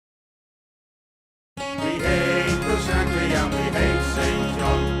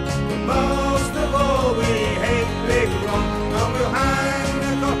Most of all we hate big rum, and we'll hang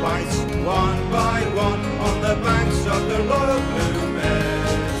the coppice one by one on the banks of the Royal Blue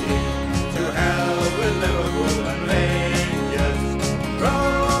Mersey. To hell with Liverpool and Rangers,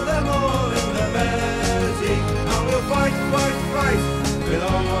 throw them all in the Mersey, and we'll fight, fight, fight with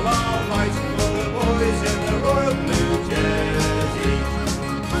all our might for the boys in the Royal Blue Jersey.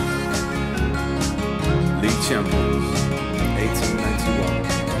 League champions, 1891,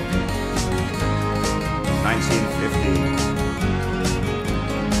 1915,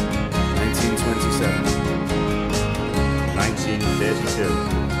 1927, 1932,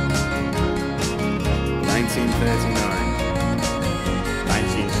 1939,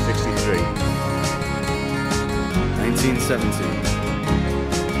 1963, 1970,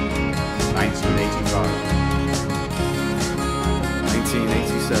 1985,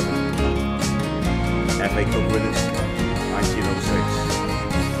 1987, FA Cup winners, 1906,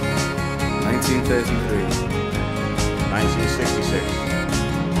 1933, 1966,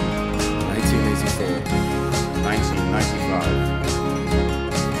 1984, 1995,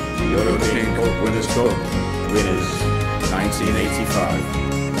 European Cup Winners' Cup winners, 1985.